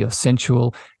relationship with your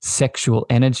sensual, sexual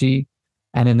energy,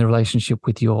 and in the relationship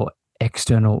with your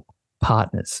external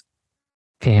partners,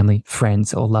 family,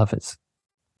 friends, or lovers.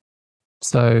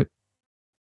 So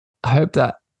I hope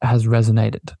that has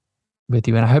resonated with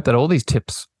you. And I hope that all these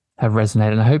tips have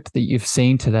resonated. And I hope that you've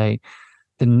seen today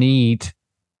the need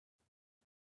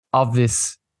of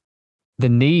this, the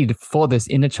need for this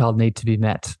inner child need to be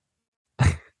met.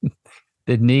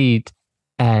 The need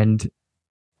and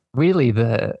really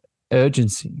the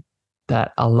urgency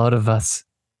that a lot of us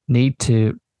need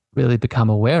to really become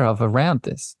aware of around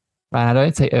this. Right? I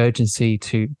don't say urgency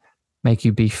to make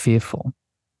you be fearful.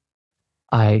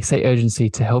 I say urgency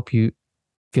to help you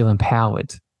feel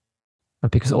empowered,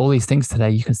 right? Because all these things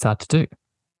today you can start to do,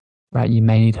 right? You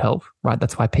may need help, right?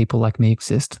 That's why people like me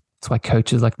exist. That's why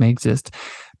coaches like me exist.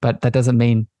 But that doesn't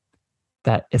mean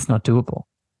that it's not doable,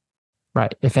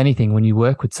 right? If anything, when you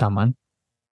work with someone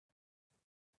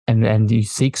and you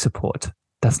seek support,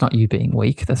 that's not you being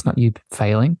weak. That's not you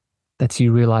failing. That's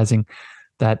you realizing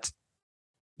that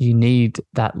you need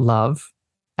that love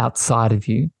outside of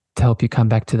you to help you come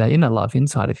back to that inner love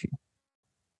inside of you.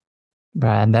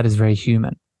 Right? And that is very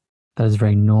human. That is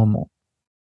very normal.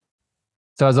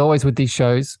 So as always with these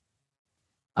shows,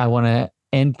 I want to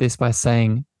end this by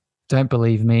saying, don't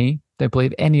believe me. Don't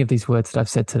believe any of these words that I've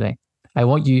said today. I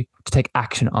want you to take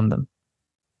action on them.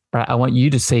 Right? I want you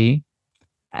to see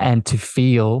and to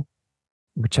feel,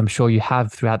 which I'm sure you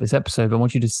have throughout this episode, but I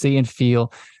want you to see and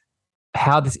feel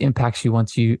how this impacts you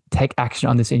once you take action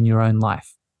on this in your own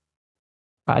life.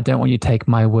 I don't want you to take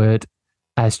my word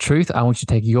as truth. I want you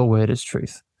to take your word as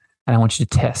truth. And I want you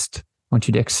to test. I want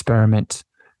you to experiment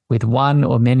with one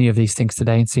or many of these things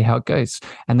today and see how it goes.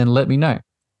 And then let me know.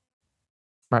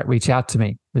 Right? Reach out to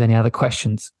me with any other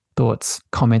questions, thoughts,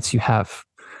 comments you have.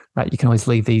 Right? You can always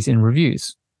leave these in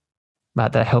reviews.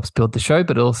 Right? That helps build the show,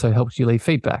 but it also helps you leave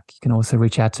feedback. You can also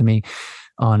reach out to me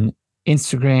on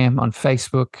Instagram, on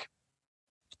Facebook,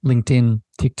 LinkedIn,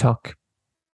 TikTok,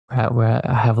 where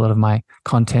I have a lot of my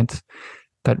content.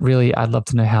 But really, I'd love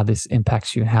to know how this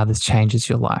impacts you and how this changes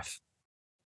your life.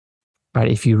 Right?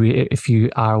 If you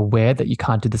are aware that you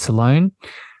can't do this alone,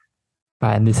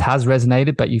 right, and this has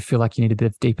resonated, but you feel like you need a bit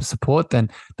of deeper support,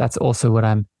 then that's also what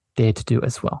I'm there to do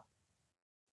as well.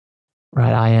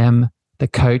 Right? I am the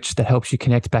coach that helps you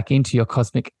connect back into your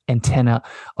cosmic antenna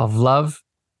of love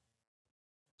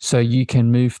so you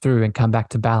can move through and come back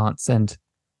to balance. And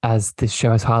as this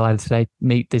show has highlighted today,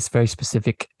 meet this very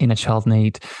specific inner child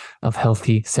need of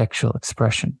healthy sexual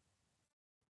expression.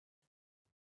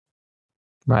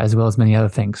 Right, as well as many other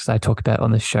things I talk about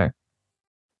on this show.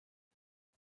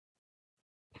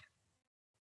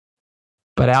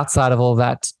 But outside of all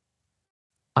that,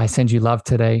 I send you love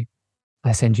today.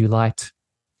 I send you light.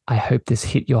 I hope this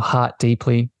hit your heart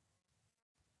deeply.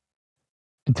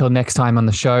 Until next time on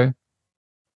the show,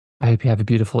 I hope you have a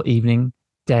beautiful evening,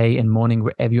 day, and morning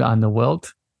wherever you are in the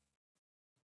world.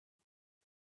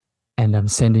 And I'm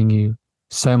sending you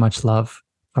so much love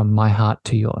from my heart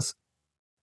to yours.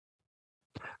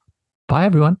 Bye,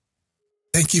 everyone.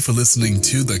 Thank you for listening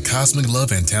to the Cosmic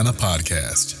Love Antenna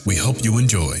podcast. We hope you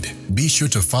enjoyed. Be sure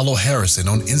to follow Harrison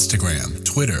on Instagram,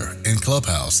 Twitter, and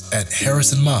Clubhouse at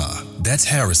Harrison Ma. That's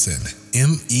Harrison,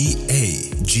 MEAGHER.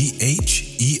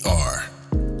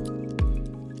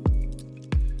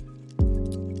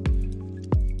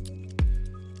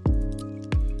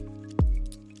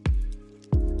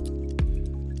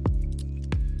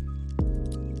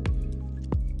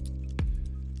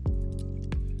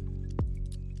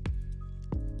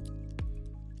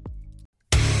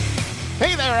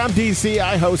 Hey there, I'm DC.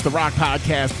 I host the rock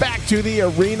podcast, Back to the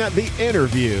Arena, The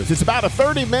Interviews. It's about a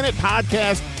 30-minute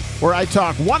podcast where I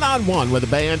talk one-on-one with a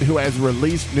band who has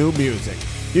released new music.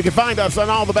 You can find us on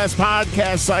all the best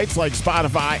podcast sites like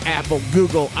Spotify, Apple,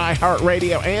 Google,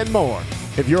 iHeartRadio, and more.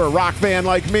 If you're a rock fan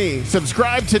like me,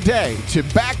 subscribe today to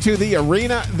Back to the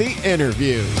Arena, The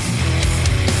Interviews.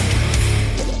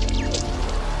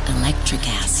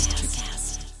 Electricast.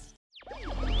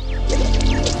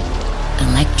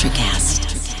 Electricast.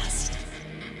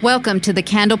 Welcome to the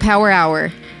Candle Power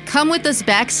Hour. Come with us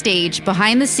backstage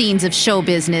behind the scenes of show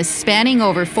business spanning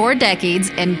over 4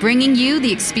 decades and bringing you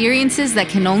the experiences that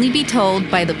can only be told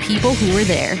by the people who were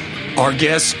there. Our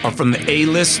guests are from the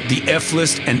A-list, the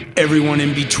F-list, and everyone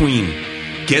in between.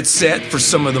 Get set for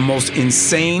some of the most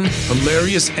insane,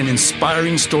 hilarious, and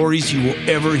inspiring stories you will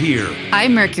ever hear.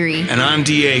 I'm Mercury. And I'm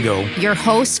Diego. Your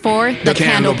host for the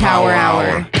Candle Power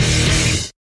Hour.